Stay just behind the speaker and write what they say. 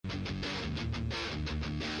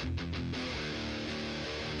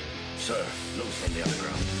sir. News from the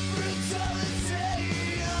underground.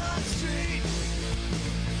 Brutality on the street.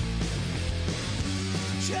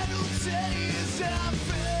 Channel 10 is our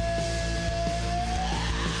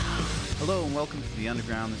Hello and welcome to The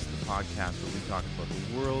Underground. This is the podcast where we talk about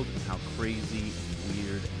the world and how crazy and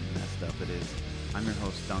weird and messed up it is. I'm your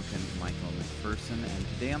host, Duncan Michael McPherson, and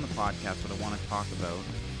today on the podcast what I want to talk about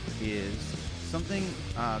is something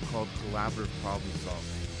called collaborative problem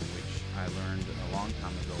solving, which I learned a long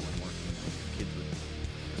time ago when working with kids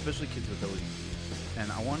especially kids with ODD.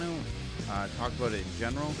 And I want to talk about it in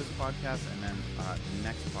general, this podcast, and then the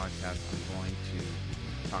next podcast I'm going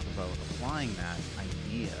to talk about applying that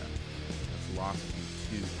idea, philosophy,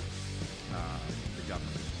 to the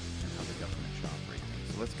government and how the government should operate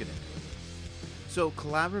things. So let's get into it. So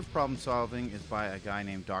collaborative problem solving is by a guy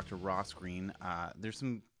named Dr. Ross Greene. There's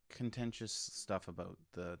some contentious stuff about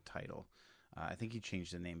the title. I think he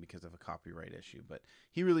changed the name because of a copyright issue, but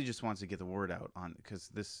he really just wants to get the word out on, because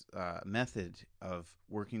this method of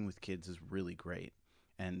working with kids is really great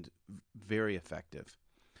and very effective.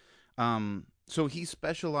 So he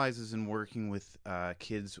specializes in working with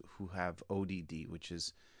kids who have ODD, which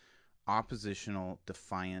is oppositional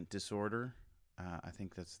defiant disorder. I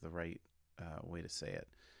think that's the right way to say it.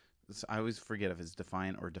 I always forget if it's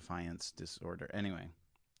defiant or defiance disorder. Anyway,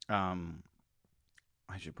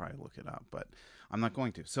 I should probably look it up, but I'm not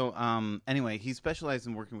going to. So anyway, he specializes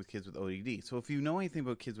in working with kids with ODD. So if you know anything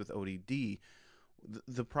about kids with ODD,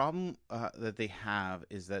 the problem that they have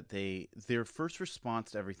is that their first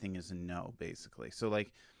response to everything is a no, basically. So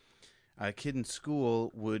like a kid in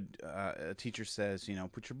school would, a teacher says,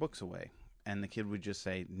 put your books away. And the kid would just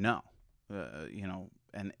say no,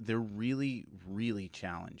 and they're really, really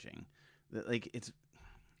challenging. Like it's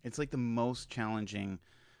like the most challenging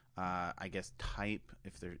I guess type,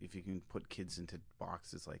 if you can put kids into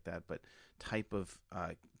boxes like that, but type of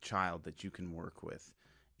child that you can work with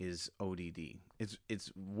is ODD.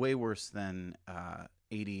 It's way worse than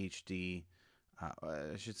ADHD.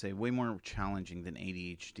 I should say way more challenging than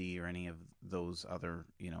ADHD or any of those other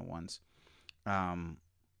ones,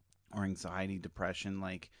 or anxiety, depression.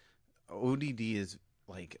 Like ODD is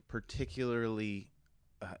like particularly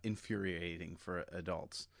infuriating for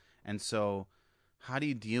adults, and so. How do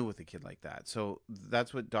you deal with a kid like that? So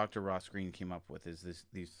that's what Dr. Ross Greene came up with, is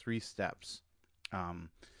these three steps.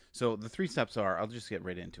 So the three steps are, I'll just get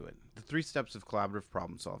right into it. The three steps of collaborative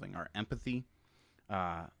problem solving are empathy,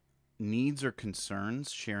 needs or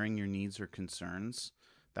concerns, sharing your needs or concerns.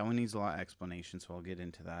 That one needs a lot of explanation, so I'll get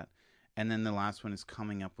into that. And then the last one is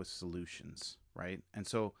coming up with solutions, right? And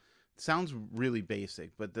so it sounds really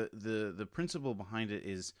basic, but the principle behind it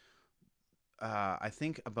is I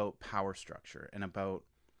think about power structure and about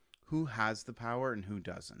who has the power and who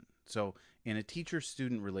doesn't. So in a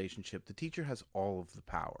teacher-student relationship, the teacher has all of the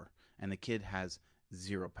power and the kid has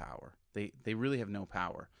zero power. They really have no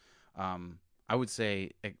power. I would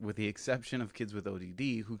say, with the exception of kids with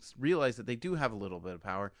ODD who realize that they do have a little bit of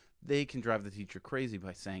power, they can drive the teacher crazy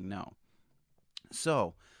by saying no.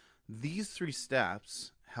 So these three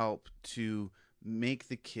steps help to make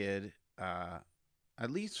the kid at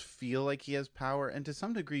least feel like he has power, and to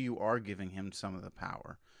some degree you are giving him some of the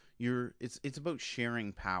power. It's about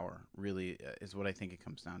sharing power, really, is what I think it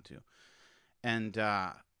comes down to. And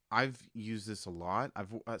I've used this a lot.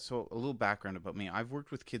 So a little background about me. I've worked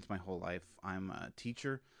with kids my whole life. I'm a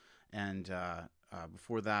teacher, and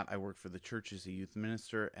before that I worked for the church as a youth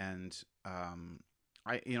minister, and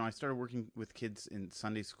I started working with kids in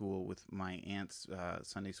Sunday school with my aunt's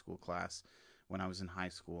Sunday school class when I was in high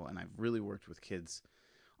school, and I've really worked with kids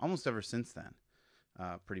almost ever since then,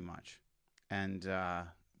 pretty much, and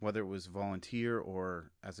whether it was volunteer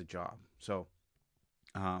or as a job. So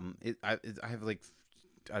I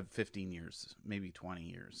have 15 years, maybe 20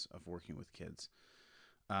 years of working with kids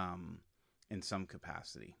in some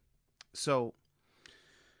capacity. So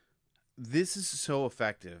this is so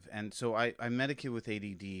effective. And so I medicate with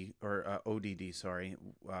ADD or ODD,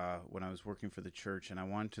 when I was working for the church, and I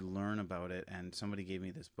wanted to learn about it. And somebody gave me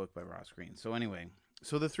this book by Ross Greene. So anyway,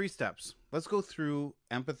 so the three steps, let's go through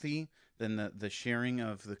empathy, then the sharing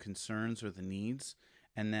of the concerns or the needs,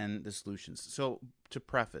 and then the solutions. So to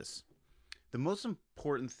preface, the most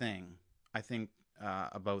important thing I think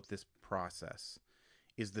about this process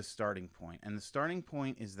is the starting point. And the starting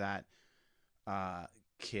point is that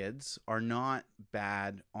kids are not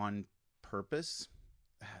bad on purpose.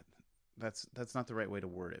 That's not the right way to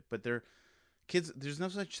word it, but they're kids. There's no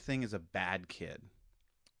such thing as a bad kid.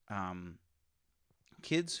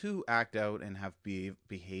 Kids who act out and have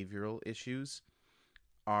behavioral issues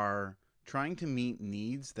are trying to meet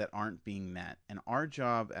needs that aren't being met. And our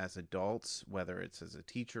job as adults, whether it's as a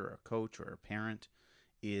teacher or a coach or a parent,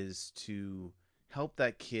 is to help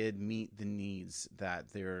that kid meet the needs that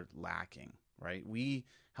they're lacking, right? We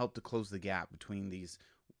help to close the gap between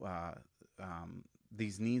uh,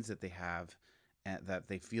 these needs that they have and that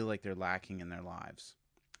they feel like they're lacking in their lives.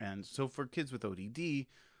 And so for kids with ODD,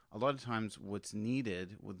 a lot of times what's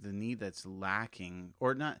needed, with the need that's lacking,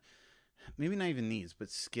 or not, maybe not even needs, but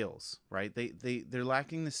skills, right? They're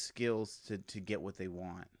lacking the skills to get what they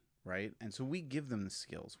want, right? And so we give them the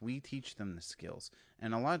skills. We teach them the skills.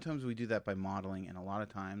 And a lot of times we do that by modeling, and a lot of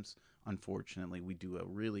times, unfortunately, we do a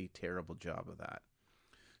really terrible job of that.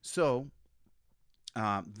 So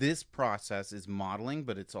this process is modeling,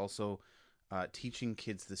 but it's also teaching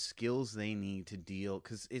kids the skills they need to deal,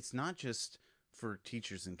 because it's not just for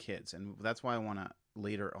teachers and kids. And that's why I want to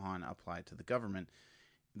later on apply it to the government.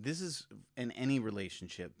 This is in any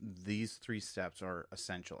relationship, these three steps are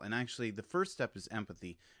essential. And actually, the first step is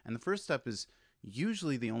empathy. And the first step is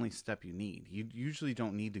usually the only step you need. You usually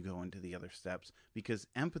don't need to go into the other steps, because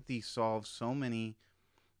empathy solves so many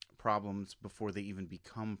problems before they even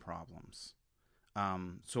become problems.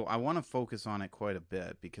 So I want to focus on it quite a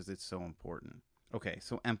bit because it's so important. Okay,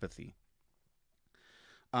 so empathy.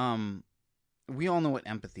 Um, we all know what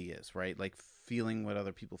empathy is, right? Like feeling what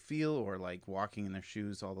other people feel, or like walking in their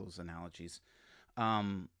shoes, all those analogies.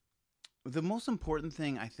 Um, the most important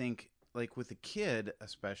thing, I think, like with a kid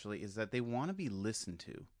especially, is that they want to be listened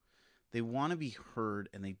to. They want to be heard,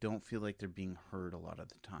 and they don't feel like they're being heard a lot of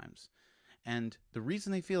the times. And the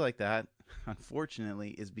reason they feel like that,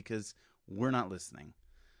 unfortunately, is because we're not listening.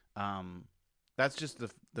 Um, that's just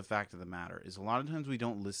the fact of the matter. Is a lot of times we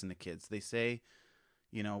don't listen to kids. They say,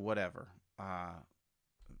 whatever.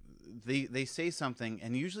 They say something,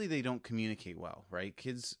 and usually they don't communicate well, right?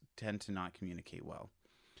 Kids tend to not communicate well,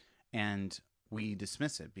 and we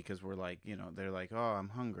dismiss it because we're like, they're like, oh, I'm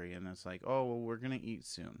hungry, and it's like, oh, well, we're gonna eat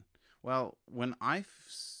soon. Well, when I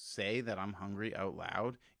say that I'm hungry out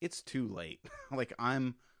loud, it's too late. Like,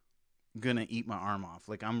 I'm gonna eat my arm off.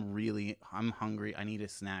 Like, I'm hungry. I need a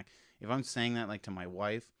snack. If I'm saying that like to my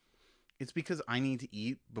wife, it's because I need to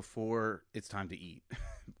eat before it's time to eat,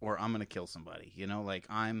 or I'm gonna kill somebody. Like,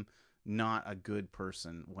 I'm not a good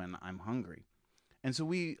person when I'm hungry. And so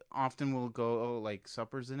we often will go, oh, like,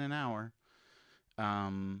 supper's in an hour.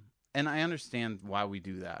 Um, and I understand why we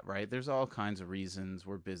do that, right? There's all kinds of reasons.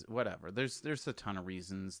 We're busy, whatever. There's a ton of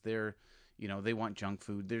reasons. They want junk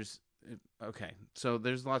food. Okay, so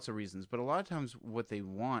there's lots of reasons, but a lot of times what they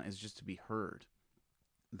want is just to be heard.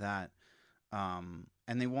 That, and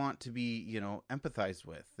they want to be, empathized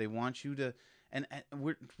with. They want you to, and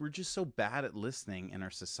we're just so bad at listening in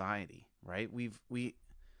our society, right?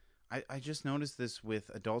 I just noticed this with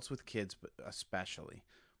adults with kids, but especially,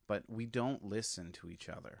 but we don't listen to each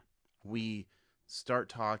other. We start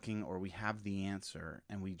talking, or we have the answer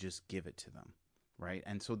and we just give it to them, right?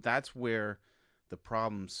 And so that's where the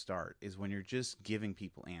problems start, is when you're just giving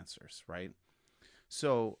people answers, right?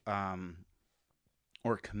 So,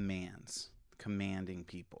 or commanding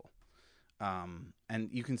people. And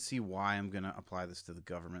you can see why I'm going to apply this to the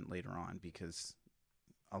government later on, because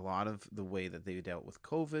a lot of the way that they dealt with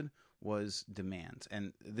COVID was demands.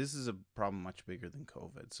 And this is a problem much bigger than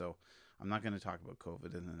COVID. So I'm not going to talk about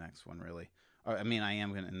COVID in the next one, really. I mean, I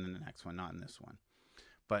am going to in the next one, not in this one.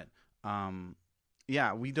 But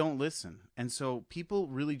yeah, we don't listen. And so people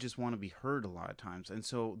really just want to be heard a lot of times. And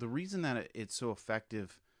so the reason that it's so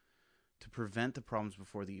effective to prevent the problems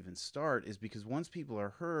before they even start is because once people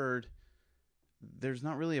are heard, there's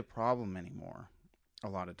not really a problem anymore a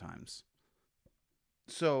lot of times.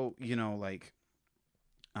 So, like,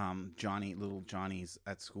 little Johnny's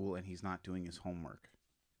at school and he's not doing his homework.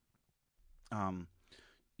 Um,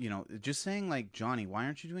 just saying, like, Johnny, why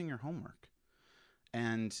aren't you doing your homework?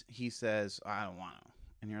 And he says, I don't want to.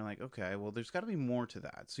 And you're like, okay, well, there's got to be more to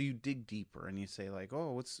that. So you dig deeper and you say, like,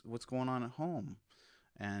 oh, what's going on at home?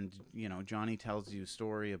 And Johnny tells you a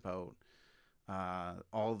story about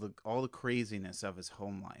all the craziness of his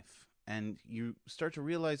home life, and you start to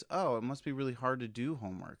realize, oh, it must be really hard to do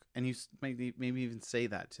homework. And you maybe even say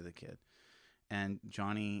that to the kid, and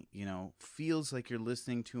Johnny, feels like you're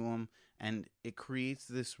listening to him, and it creates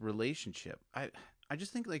this relationship. I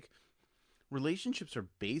just think, like, relationships are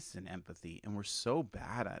based in empathy, and we're so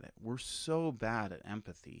bad at it. We're so bad at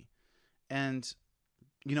empathy. And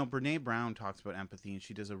Brene Brown talks about empathy, and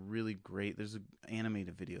she does there's an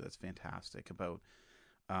animated video that's fantastic about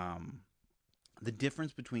the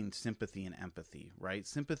difference between sympathy and empathy, right?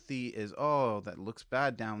 Sympathy is, oh, that looks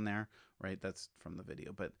bad down there, right? That's from the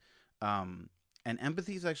video. But And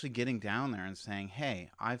empathy is actually getting down there and saying, hey,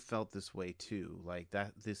 I've felt this way too. Like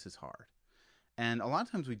that, this is hard. And a lot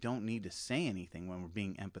of times we don't need to say anything when we're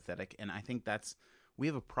being empathetic. And I think we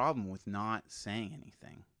have a problem with not saying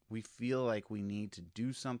anything. We feel like we need to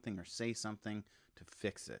do something or say something to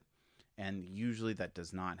fix it. And usually that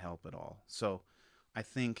does not help at all. So I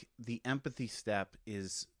think the empathy step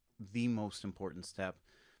is the most important step,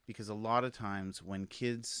 because a lot of times when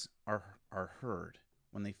kids are heard,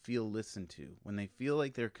 when they feel listened to, when they feel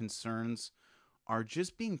like their concerns are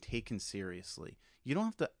just being taken seriously, you don't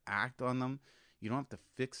have to act on them. You don't have to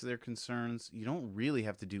fix their concerns. You don't really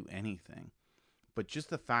have to do anything. But just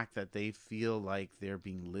the fact that they feel like they're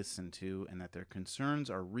being listened to and that their concerns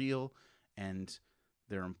are real and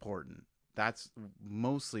they're important. That's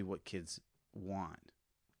mostly what kids want.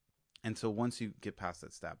 And so once you get past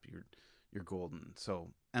that step, you're golden. So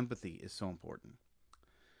empathy is so important.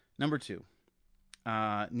 Number 2,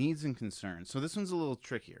 needs and concerns. So this one's a little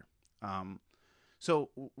trickier. So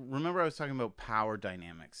remember I was talking about power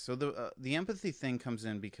dynamics. So the empathy thing comes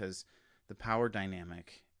in because the power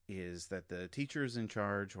dynamic is that the teacher is in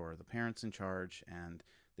charge or the parent's in charge, and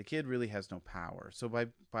the kid really has no power. So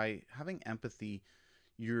by having empathy,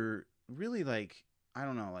 you're really like, I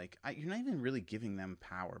don't know, like you're not even really giving them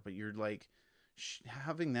power, but you're like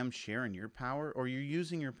having them share in your power, or you're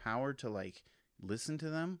using your power to like listen to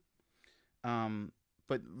them.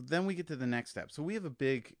 But then we get to the next step. So we have a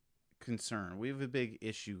big concern. We have a big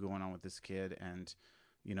issue going on with this kid, and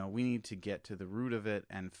we need to get to the root of it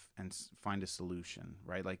and find a solution,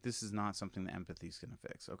 right? Like this is not something that empathy is going to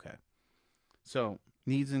fix. Okay. So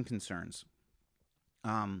needs and concerns.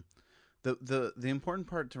 The important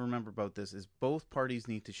part to remember about this is both parties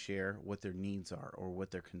need to share what their needs are or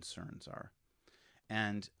what their concerns are.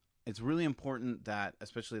 And it's really important that,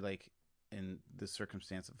 especially like in the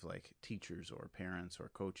circumstance of like teachers or parents or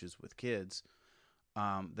coaches with kids,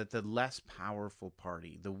 that the less powerful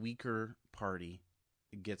party, the weaker party,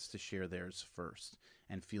 gets to share theirs first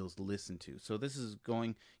and feels listened to. So this is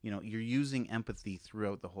going, you're using empathy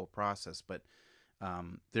throughout the whole process, but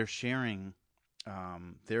they're sharing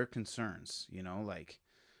their concerns, like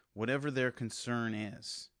whatever their concern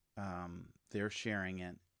is, they're sharing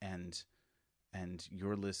it, and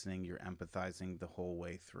you're listening, you're empathizing the whole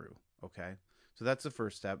way through. Okay. So that's the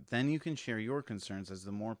first step. Then you can share your concerns as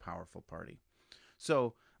the more powerful party.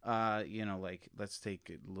 So, like let's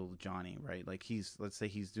take little Johnny, right? Like let's say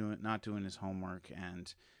he's not doing his homework,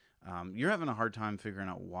 and you're having a hard time figuring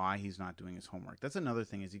out why he's not doing his homework. That's another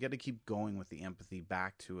thing, is you got to keep going with the empathy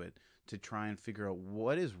back to it to try and figure out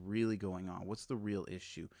what is really going on. What's the real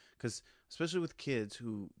issue? Because especially with kids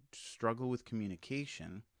who struggle with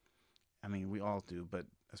communication, I mean, we all do, but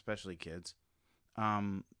especially kids,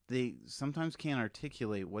 they sometimes can't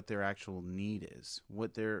articulate what their actual need is,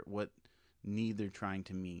 what need they're trying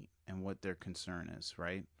to meet, and what their concern is,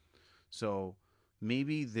 right? So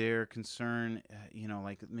maybe their concern,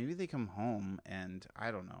 like maybe they come home and I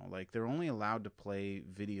don't know, like they're only allowed to play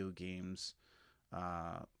video games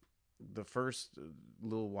the first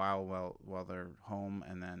little while they're home,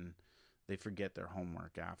 and then they forget their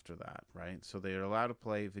homework after that, right? So they're allowed to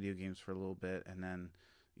play video games for a little bit, and then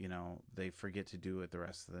they forget to do it the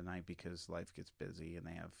rest of the night because life gets busy and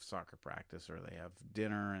they have soccer practice or they have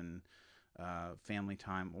dinner and family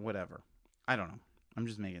time, whatever. I don't know. I'm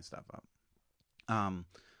just making stuff up.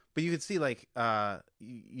 But you can see, like,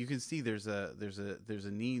 you can see there's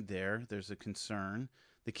a need there. There's a concern.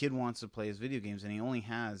 The kid wants to play his video games, and he only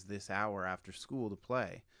has this hour after school to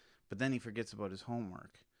play, but then he forgets about his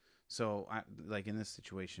homework. So, like in this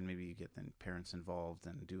situation, maybe you get the parents involved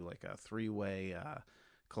and do like a 3-way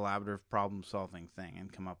collaborative problem-solving thing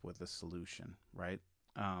and come up with a solution, right?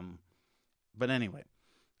 But anyway,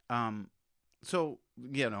 so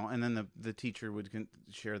and then the teacher would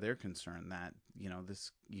share their concern that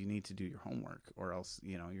you need to do your homework, or else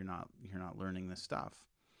you're not learning this stuff.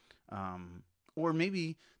 Or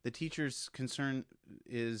maybe the teacher's concern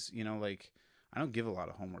is like, I don't give a lot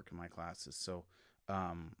of homework in my classes, so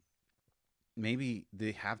maybe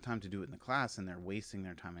they have time to do it in the class and they're wasting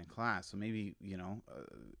their time in class. So maybe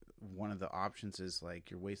one of the options is like,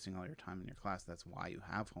 you're wasting all your time in your class. That's why you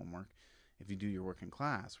have homework. If you do your work in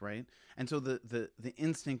class, right? And so the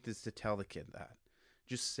instinct is to tell the kid that.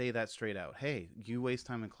 Just say that straight out. Hey, you waste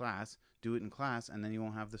time in class, do it in class, and then you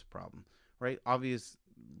won't have this problem, right? Obvious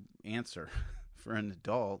answer for an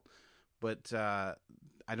adult, but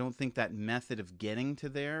I don't think that method of getting to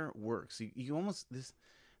there works. You almost,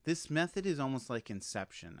 this method is almost like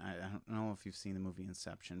Inception. I don't know if you've seen the movie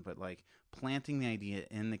Inception, but like planting the idea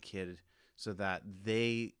in the kid so that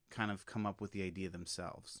they kind of come up with the idea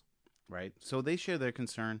themselves. Right? So they share their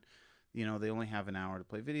concern. they only have an hour to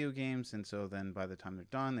play video games, and so then by the time they're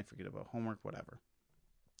done, they forget about homework, whatever.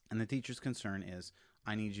 And the teacher's concern is,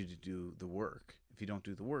 I need you to do the work. If you don't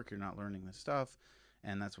do the work, you're not learning the stuff,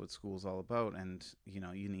 and that's what school's all about. And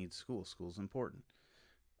you need school. School's important.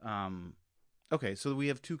 Okay, so we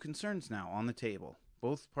have two concerns now on the table.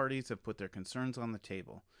 Both parties have put their concerns on the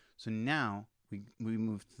table. So now we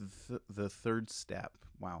move to the third step.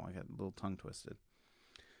 Wow, I got a little tongue twisted.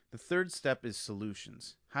 The third step is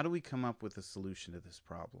solutions. How do we come up with a solution to this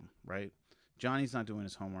problem, right? Johnny's not doing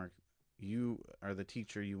his homework. You are the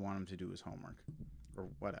teacher. You want him to do his homework or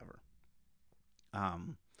whatever.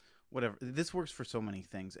 Whatever. This works for so many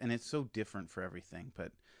things, and it's so different for everything.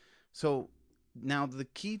 But so now the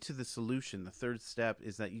key to the solution, the third step,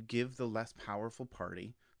 is that you give the less powerful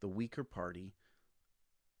party, the weaker party,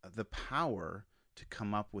 the power to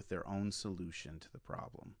come up with their own solution to the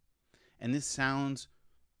problem. And this sounds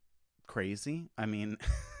crazy. I mean,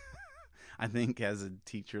 I think as a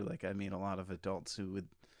teacher, like, I meet a lot of adults who would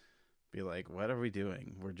be like, what are we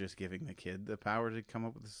doing? We're just giving the kid the power to come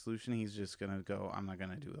up with a solution. He's just going to go, I'm not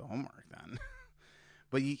going to do the homework then.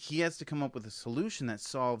 But he has to come up with a solution that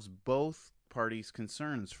solves both parties'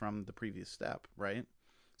 concerns from the previous step, right?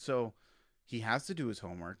 So he has to do his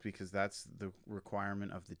homework because that's the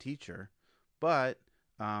requirement of the teacher. But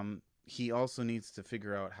he also needs to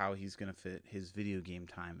figure out how he's going to fit his video game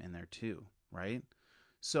time in there too, right?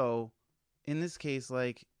 So in this case,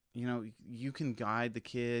 like, you can guide the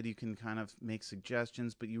kid, you can kind of make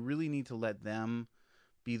suggestions, but you really need to let them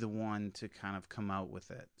be the one to kind of come out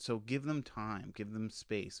with it. So give them time, give them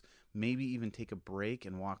space, maybe even take a break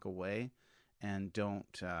and walk away, and don't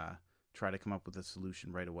try to come up with a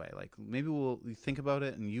solution right away. Like, maybe we'll think about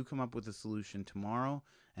it and you come up with a solution tomorrow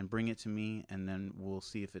and bring it to me, and then we'll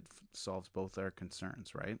see if it solves both our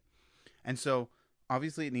concerns, right? And so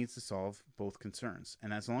obviously it needs to solve both concerns.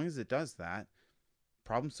 And as long as it does that,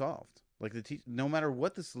 problem solved. Like, no matter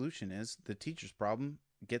what the solution is, the teacher's problem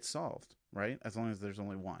gets solved, right? As long as there's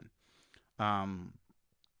only one.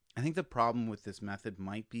 I think the problem with this method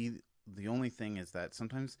might be, the only thing is that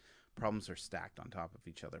sometimes problems are stacked on top of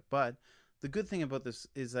each other. But the good thing about this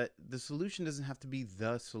is that the solution doesn't have to be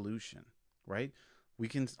the solution, right? We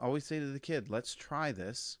can always say to the kid, let's try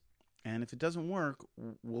this. And if it doesn't work,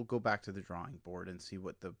 we'll go back to the drawing board and see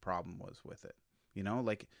what the problem was with it.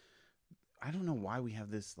 Like, I don't know why we have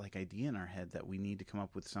this like idea in our head that we need to come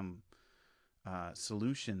up with some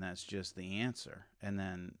solution that's just the answer, and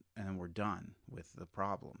then we're done with the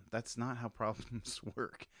problem. That's not how problems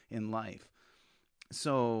work in life.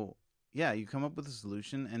 So yeah, you come up with a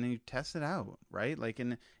solution and then you test it out, right? Like,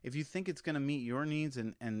 and if you think it's going to meet your needs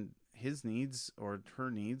and his needs or her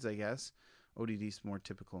needs, I guess ODD's more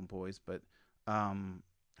typical in boys, but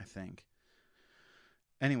I think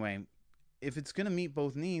anyway, if it's going to meet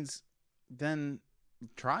both needs, then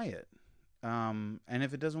try it. And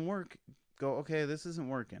if it doesn't work, go, okay, this isn't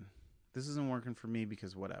working. This isn't working for me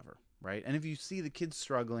because whatever, right? And if you see the kid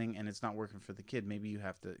struggling and it's not working for the kid, maybe you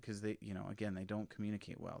have to, because they, again, they don't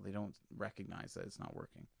communicate well. They don't recognize that it's not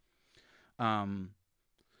working.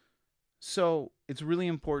 So it's really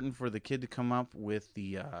important for the kid to come up with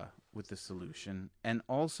the solution. And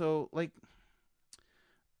also, like,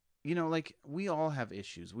 like, we all have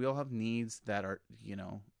issues. We all have needs that are,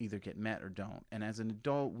 either get met or don't. And as an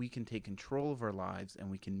adult, we can take control of our lives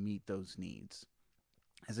and we can meet those needs.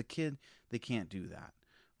 As a kid, they can't do that,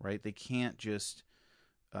 right? They can't just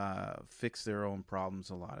fix their own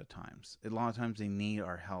problems a lot of times. A lot of times they need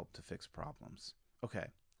our help to fix problems. Okay,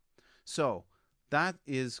 so that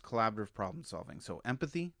is collaborative problem solving. So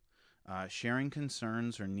empathy, sharing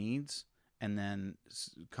concerns or needs, and then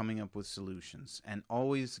coming up with solutions, and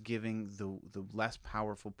always giving the less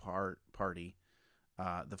powerful party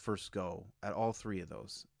the first go at all three of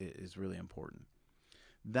those is really important.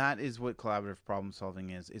 That is what collaborative problem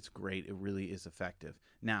solving is. It's great. It really is effective.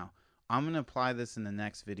 Now, I'm going to apply this in the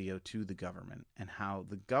next video to the government and how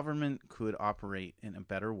the government could operate in a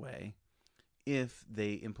better way if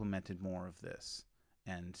they implemented more of this.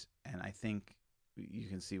 And I think you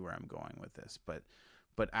can see where I'm going with this. But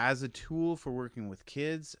as a tool for working with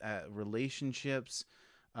kids, relationships,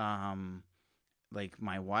 like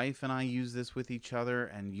my wife and I use this with each other,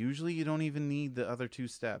 and usually you don't even need the other two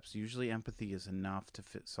steps. Usually empathy is enough to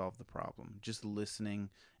solve the problem. Just listening,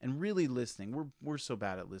 and really listening. We're so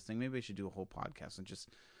bad at listening. Maybe I should do a whole podcast on just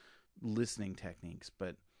listening techniques,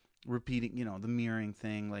 but repeating, the mirroring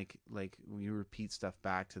thing, like you repeat stuff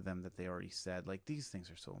back to them that they already said. Like, these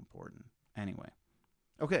things are so important. Anyway.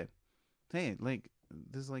 Okay. Hey, like,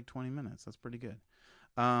 this is like 20 minutes. That's pretty good.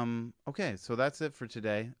 Okay, so that's it for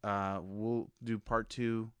today. We'll do part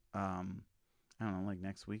 2 I don't know, like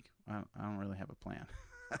next week. I don't really have a plan.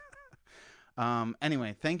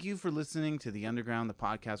 Anyway, thank you for listening to The Underground, the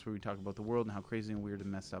podcast where we talk about the world and how crazy and weird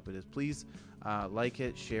and messed up it is. Please like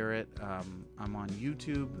it, share it. I'm on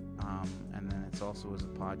YouTube, and then it's also as a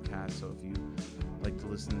podcast. So if you like to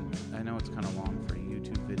listen, I know it's kind of long for a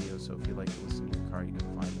YouTube video, so if you like to listen to your car, you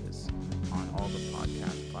can find this on all the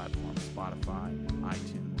podcast platforms, Spotify,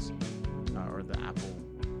 iTunes, or the Apple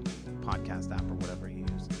podcast app or whatever you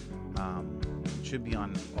use. It should be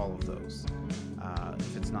on all of those.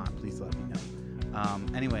 If it's not, please let me know.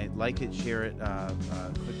 Anyway, like it, share it,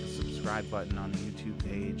 click the subscribe button on the YouTube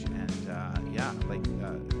page, and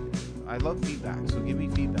I love feedback, so give me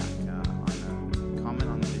feedback. Comment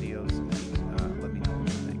on the videos, and let me know what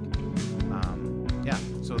you think.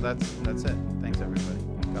 So that's it. Thanks, everybody.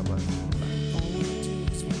 God bless. Bye. All we do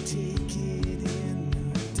is we take it in,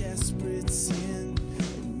 desperate sin,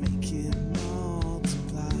 and make it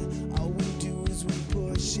multiply. All we do is we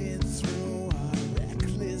push it through our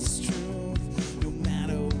reckless truth, no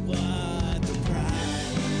matter what the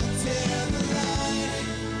price. Tear the light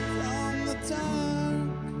from the dark,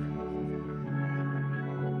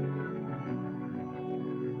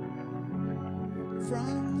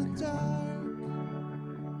 from the dark.